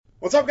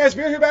What's up, guys?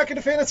 Beer here back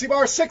into Fantasy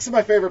Bar. 6 of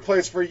my favorite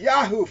plays for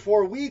Yahoo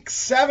for Week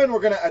 7. We're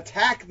going to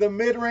attack the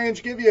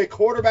mid-range, give you a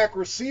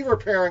quarterback-receiver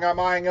pairing I'm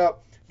eyeing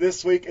up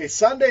this week, a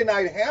Sunday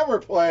night hammer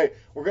play.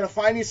 We're going to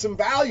find you some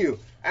value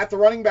at the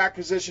running back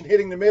position,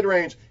 hitting the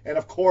mid-range, and,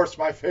 of course,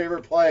 my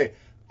favorite play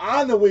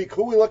on the week.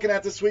 Who are we looking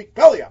at this week?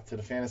 Belly up to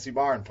the Fantasy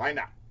Bar and find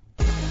out.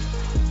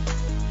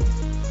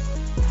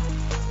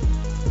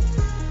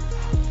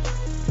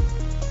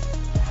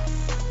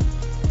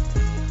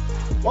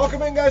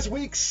 Welcome in, guys.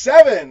 Week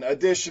 7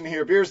 edition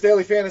here. Beer's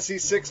Daily Fantasy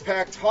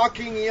 6-pack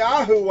talking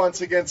Yahoo once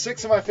again.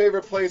 6 of my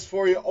favorite plays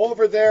for you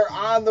over there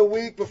on the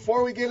week.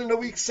 Before we get into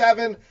Week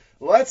 7,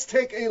 let's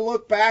take a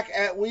look back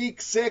at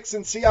Week 6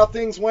 and see how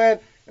things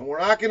went. And we're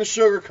not going to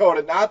sugarcoat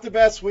it. Not the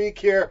best week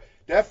here.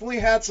 Definitely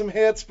had some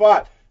hits,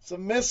 but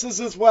some misses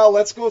as well.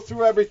 Let's go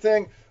through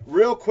everything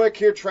real quick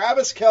here.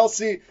 Travis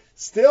Kelce,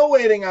 still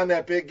waiting on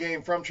that big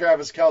game from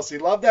Travis Kelce.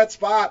 Love that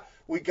spot.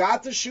 We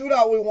got the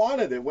shootout we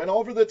wanted. It went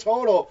over the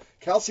total.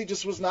 Kelce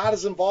just was not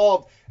as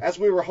involved as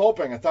we were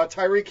hoping. I thought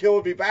Tyreek Hill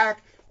would be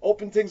back,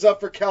 open things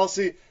up for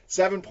Kelce.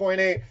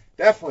 7.8.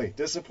 Definitely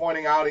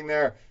disappointing outing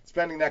there,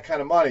 spending that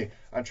kind of money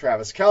on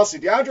Travis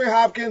Kelce. DeAndre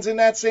Hopkins in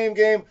that same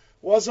game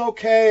was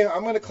okay.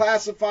 I'm going to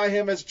classify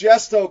him as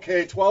just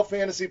okay. 12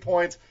 fantasy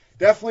points.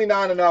 Definitely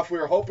not enough. We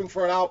were hoping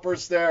for an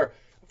outburst there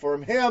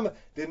from him.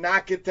 Did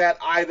not get that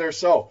either.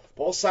 So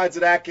both sides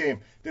of that game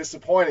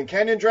disappointing.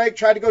 Kenyon Drake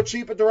tried to go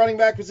cheap at the running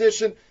back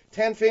position.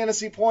 10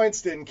 fantasy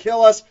points. Didn't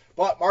kill us.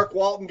 But Mark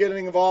Walton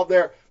getting involved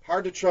there.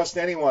 Hard to trust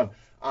anyone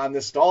on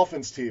this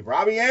Dolphins team.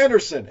 Robbie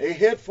Anderson, a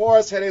hit for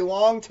us. Had a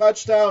long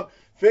touchdown.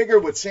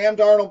 Figured with Sam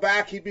Darnold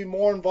back, he'd be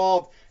more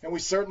involved. And we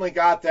certainly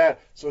got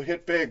that. So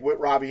hit big with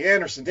Robbie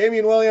Anderson.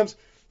 Damian Williams,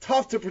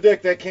 tough to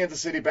predict that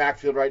Kansas City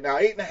backfield right now.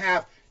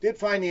 8.5. Did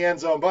find the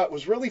end zone, but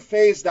was really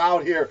phased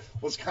out here.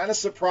 Was kind of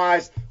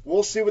surprised.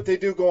 We'll see what they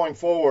do going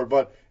forward.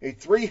 But a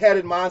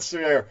three-headed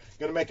monster there.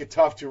 Going to make it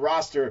tough to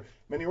roster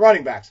many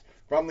running backs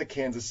from the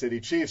Kansas City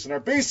Chiefs. And our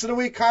beast of the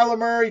week, Kyler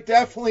Murray,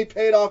 definitely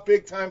paid off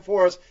big time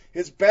for us.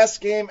 His best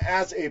game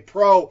as a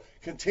pro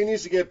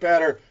continues to get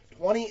better.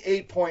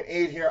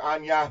 28.8 here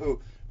on Yahoo.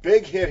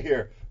 Big hit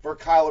here for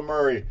Kyler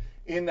Murray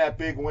in that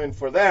big win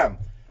for them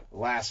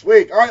last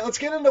week. All right, let's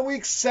get into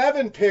Week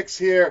 7 picks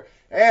here.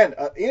 And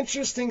an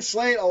interesting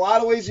slate, a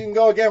lot of ways you can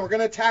go. Again, we're going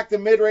to attack the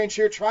mid-range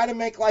here, try to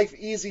make life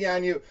easy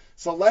on you.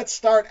 So let's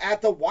start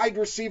at the wide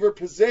receiver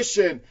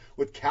position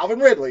with Calvin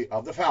Ridley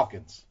of the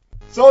Falcons.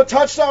 So a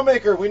touchdown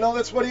maker, we know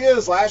that's what he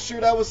is. Last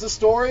year that was the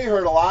story.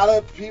 Heard a lot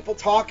of people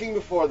talking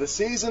before the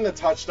season. The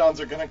touchdowns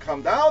are going to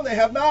come down. They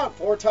have not.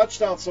 4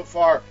 touchdowns so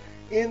far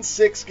in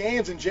 6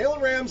 games. And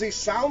Jalen Ramsey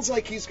sounds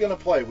like he's going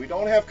to play. We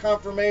don't have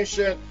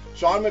confirmation.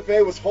 Sean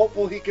McVay was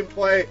hopeful he can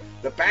play.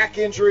 The back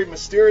injury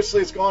mysteriously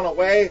has gone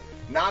away.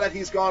 Not that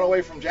he's gone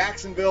away from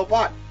Jacksonville,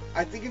 but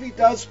I think if he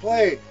does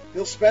play,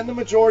 he'll spend the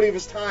majority of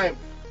his time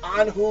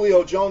on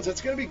Julio Jones. That's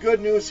going to be good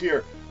news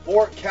here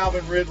for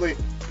Calvin Ridley.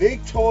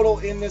 Big total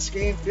in this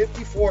game,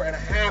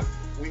 54.5.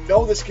 We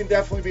know this can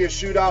definitely be a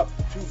shootout.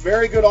 2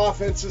 very good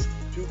offenses,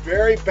 2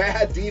 very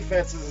bad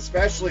defenses,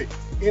 especially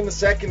in the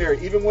secondary.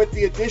 Even with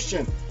the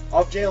addition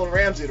of Jalen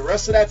Ramsey, the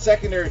rest of that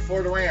secondary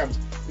for the Rams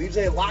leaves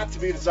a lot to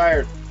be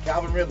desired.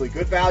 Calvin Ridley,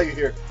 good value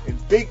here in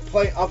big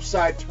play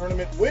upside,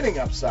 tournament winning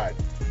upside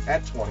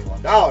at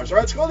 $21. All right,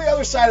 let's go to the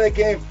other side of the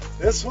game.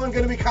 This one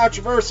going to be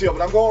controversial,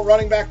 but I'm going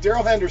running back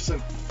Darrell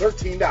Henderson,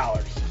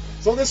 $13.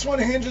 So this one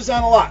hinges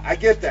on a lot. I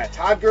get that.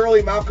 Todd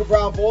Gurley, Malcolm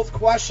Brown, both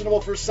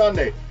questionable for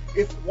Sunday.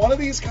 If one of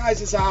these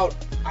guys is out,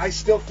 I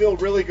still feel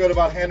really good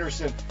about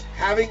Henderson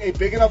having a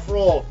big enough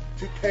role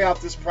to pay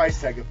off this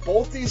price tag. If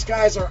both these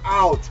guys are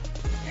out,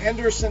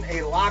 Henderson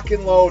a lock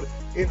and load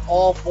in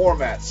all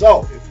formats.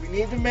 So if we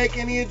need to make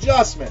any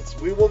adjustments,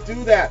 we will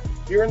do that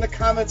here in the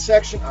comment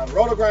section on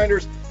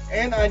RotoGrinders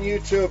and on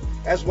YouTube,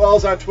 as well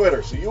as on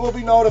Twitter. So you will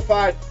be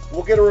notified.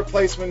 We'll get a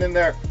replacement in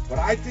there. But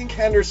I think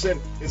Henderson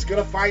is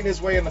going to find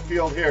his way in the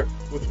field here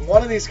with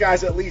one of these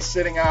guys at least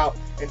sitting out,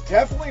 and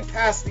definitely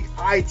passed the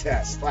eye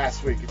test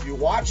last week. If you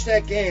watch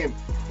that game,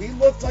 he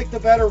looked like the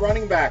better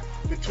running back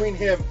between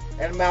him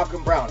and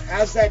Malcolm Brown.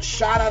 Has that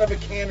shot out of a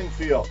cannon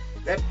feel,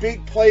 that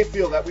big play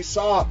feel that we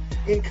saw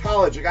in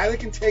college, a guy that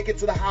can take it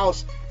to the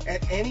house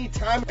at any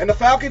time. And the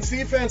Falcons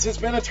defense has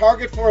been a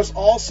target for us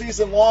all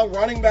season long.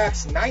 Running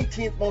backs,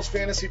 19th most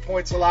fantasy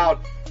points allowed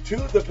to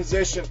the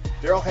position.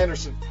 Darrell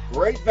Henderson,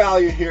 great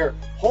value here.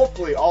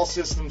 Hopefully all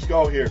systems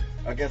go here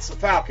against the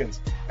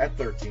Falcons at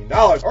 $13.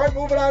 All right,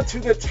 moving on to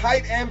the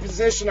tight end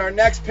position. Our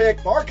next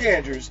pick, Mark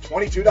Andrews,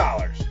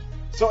 $22.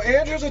 So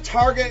Andrew's a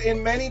target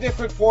in many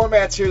different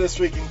formats here this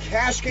week. In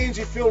cash games,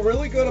 you feel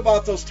really good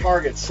about those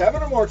targets.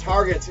 7 or more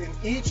targets in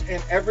each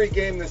and every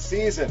game this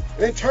season.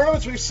 And in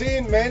tournaments, we've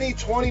seen many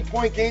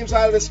 20-point games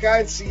out of this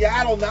guy in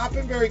Seattle. Not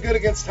been very good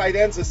against tight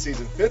ends this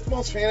season. 5th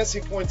most fantasy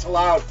points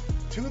allowed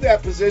to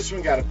that position.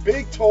 We got a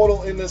big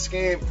total in this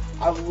game.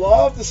 I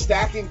love the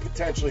stacking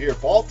potential here.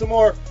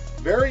 Baltimore,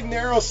 very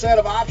narrow set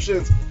of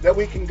options that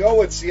we can go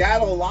with.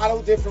 Seattle, a lot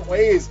of different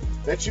ways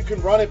that you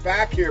can run it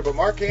back here. But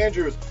Mark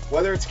Andrews,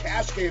 whether it's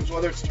cash games,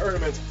 whether it's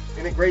tournaments,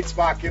 in a great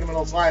spot. Get him in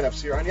those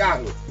lineups here on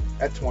Yahoo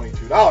at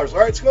 $22. All right,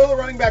 let's go to the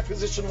running back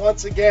position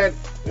once again.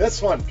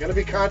 This one going to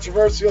be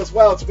controversial as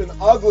well. It's been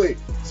ugly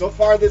so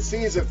far this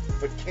season,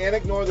 but can't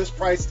ignore this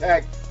price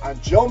tag on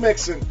Joe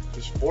Mixon,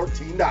 just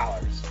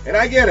 $14. And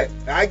I get it.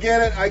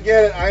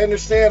 I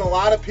understand a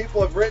lot of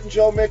people have written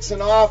Joe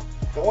Mixon off,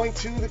 going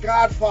to the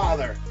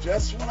Godfather.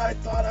 Just when I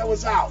thought I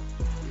was out,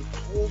 he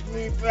pulled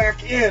me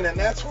back in, and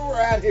that's where we're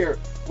at here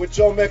with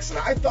Joe Mixon.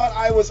 I thought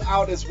I was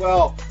out as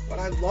well, but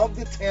I love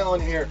the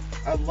talent here.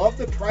 I love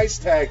the price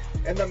tag,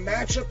 and the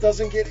matchup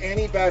doesn't get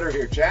any better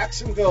here.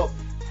 Jacksonville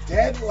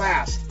dead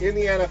last in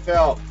the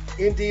NFL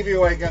in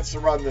DVOA against the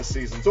run this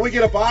season. So we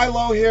get a buy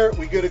low here.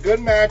 We get a good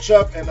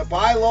matchup, and the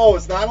buy low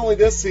is not only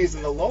this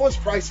season, the lowest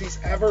price he's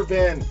ever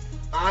been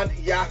on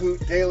Yahoo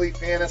Daily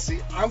Fantasy.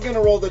 I'm going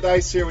to roll the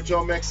dice here with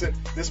Joe Mixon.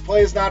 This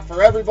play is not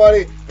for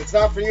everybody. If it's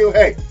not for you,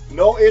 hey,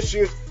 no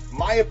issues.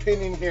 My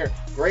opinion here,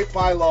 great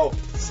buy low,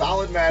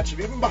 solid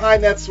matchup. Even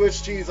behind that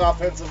Swiss cheese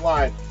offensive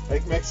line, I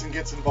think Mixon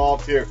gets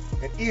involved here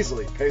and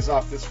easily pays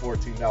off this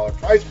 $14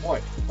 price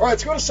point. All right,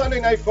 let's go to Sunday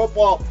Night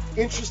Football.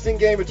 Interesting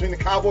game between the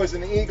Cowboys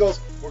and the Eagles.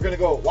 We're going to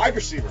go wide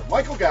receiver,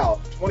 Michael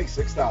Gallup,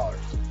 $26.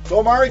 So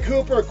Amari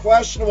Cooper,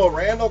 questionable.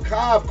 Randall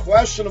Cobb,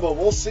 questionable.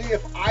 We'll see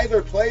if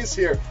either plays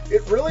here.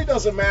 It really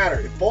doesn't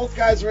matter. If both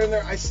guys are in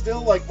there, I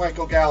still like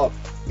Michael Gallup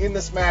in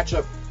this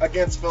matchup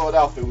against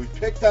Philadelphia. We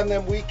picked on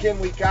them week in,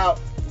 week out.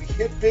 We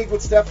hit big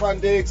with Stephon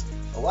Diggs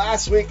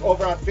last week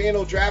over on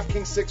FanDuel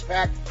DraftKings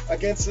 6-pack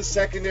against the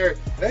secondary.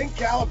 And I think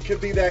Gallup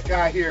could be that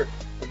guy here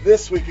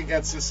this week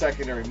against the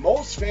secondary.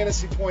 Most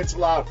fantasy points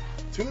allowed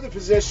to the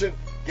position.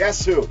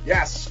 Guess who?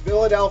 Yes,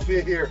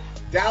 Philadelphia here.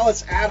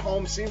 Dallas at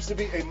home seems to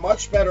be a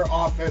much better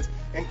offense,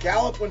 and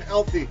Gallup, when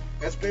healthy,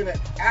 has been an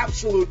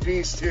absolute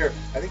beast here.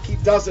 I think he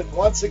does it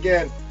once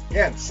again.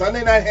 Again,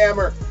 Sunday Night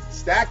Hammer.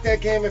 Stack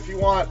that game if you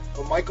want,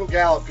 but Michael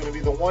Gallup going to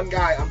be the one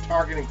guy I'm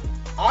targeting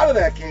out of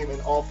that game in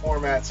all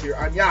formats here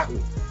on Yahoo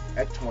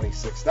at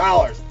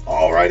 $26.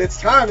 All right, it's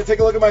time to take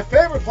a look at my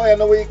favorite play on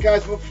the week,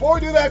 guys. But before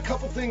we do that, a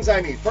couple things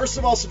I need. First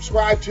of all,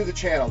 subscribe to the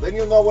channel. Then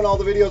you'll know when all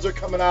the videos are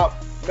coming out.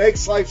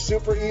 Makes life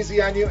super easy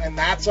on you, and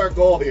that's our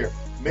goal here.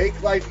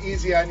 Make life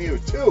easy on you.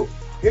 2,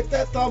 hit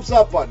that thumbs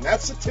up button.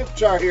 That's the tip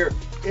jar here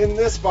in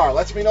this bar.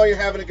 Lets me know you're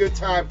having a good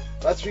time.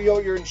 Lets me know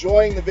you're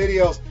enjoying the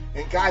videos.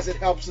 And guys, it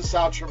helps us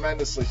out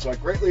tremendously. So I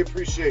greatly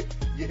appreciate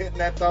you hitting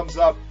that thumbs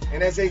up.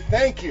 And as a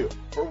thank you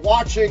for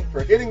watching,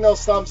 for hitting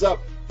those thumbs up,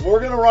 we're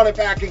going to run it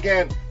back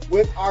again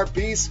with our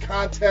Beast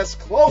Contest.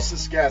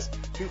 Closest guest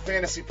to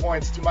fantasy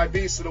points to my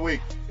Beast of the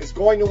Week is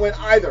going to win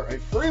either a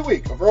free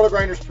week of Roto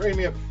Grinders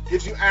Premium,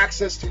 gives you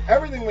access to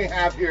everything we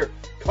have here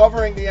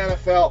covering the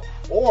NFL,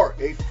 or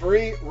a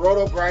free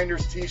Roto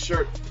Grinders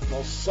t-shirt, the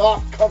most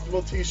soft,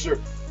 comfortable t-shirt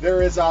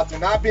there is out there.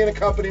 Not being a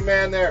company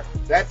man there,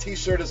 that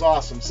t-shirt is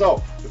awesome.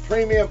 So the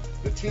premium,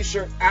 the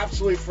t-shirt,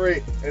 absolutely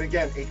free. And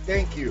again, a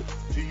thank you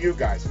to you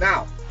guys.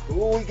 Now,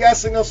 who are we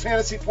guessing those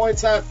fantasy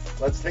points on?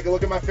 Let's take a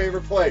look at my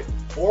favorite play.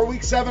 For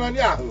Week 7 on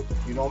Yahoo,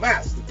 you know him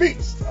as the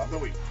Beast of the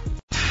Week.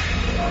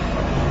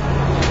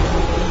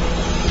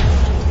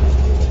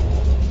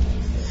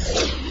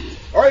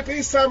 All right,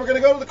 Beast time. We're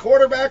going to go to the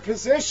quarterback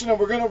position, and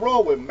we're going to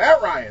roll with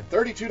Matt Ryan,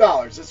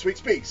 $32, this week's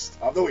Beast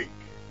of the Week.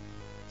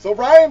 So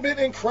Ryan been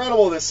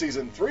incredible this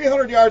season.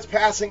 300 yards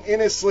passing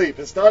in his sleep.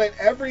 Has done it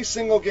every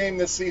single game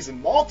this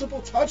season.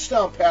 Multiple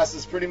touchdown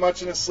passes pretty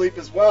much in his sleep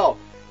as well.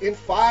 In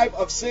 5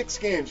 of 6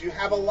 games. You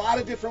have a lot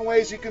of different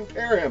ways you can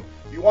pair him.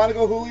 You want to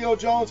go Julio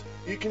Jones?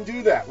 You can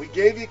do that. We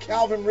gave you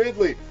Calvin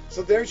Ridley.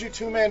 So there's your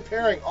 2-man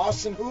pairing.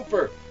 Austin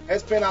Hooper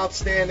has been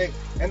outstanding.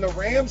 And the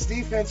Rams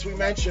defense, we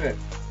mentioned it,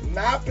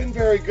 not been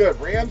very good.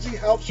 Ramsey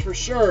helps for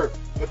sure,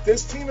 but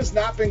this team has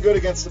not been good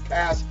against the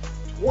pass.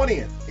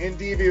 20th in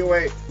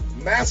DVOA.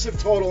 Massive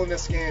total in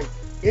this game.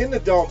 In the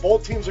dome,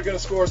 both teams are going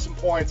to score some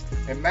points,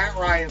 and Matt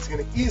Ryan's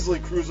going to easily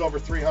cruise over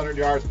 300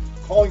 yards,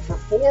 calling for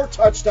 4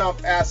 touchdown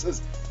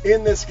passes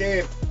in this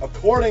game.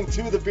 According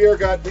to the Beer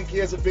Gut, I think he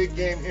has a big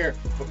game here,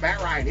 but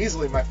Matt Ryan,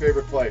 easily my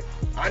favorite play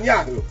on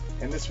Yahoo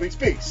and this week's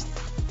Beast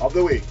of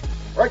the Week.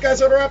 All right, guys,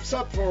 that wraps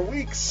up for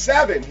Week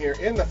 7 here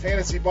in the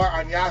Fantasy Bar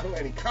on Yahoo.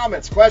 Any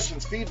comments,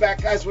 questions,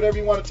 feedback, guys, whatever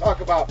you want to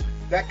talk about,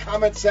 that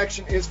comment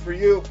section is for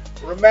you.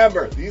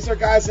 Remember, these are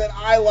guys that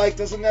I like.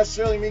 Doesn't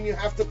necessarily mean you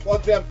have to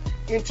plug them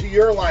into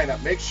your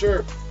lineup. Make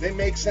sure they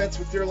make sense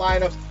with your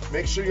lineups.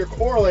 Make sure you're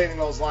correlating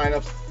those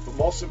lineups. But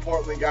most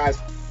importantly, guys,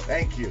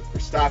 thank you for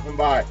stopping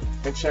by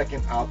and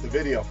checking out the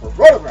video. For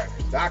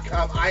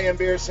RotoGrinders.com, I am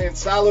Beer saying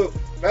salut.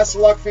 Best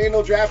of luck.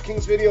 FanDuel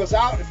DraftKings video is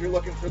out. If you're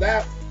looking for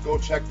that, go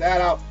check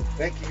that out.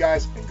 Thank you,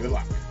 guys, and good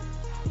luck.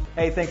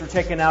 Hey, thanks for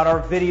checking out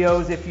our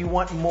videos. If you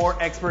want more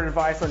expert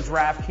advice on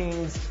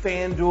DraftKings,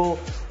 FanDuel,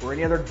 or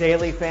any other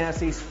daily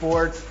fantasy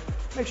sports,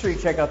 make sure you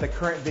check out the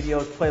current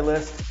videos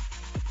playlist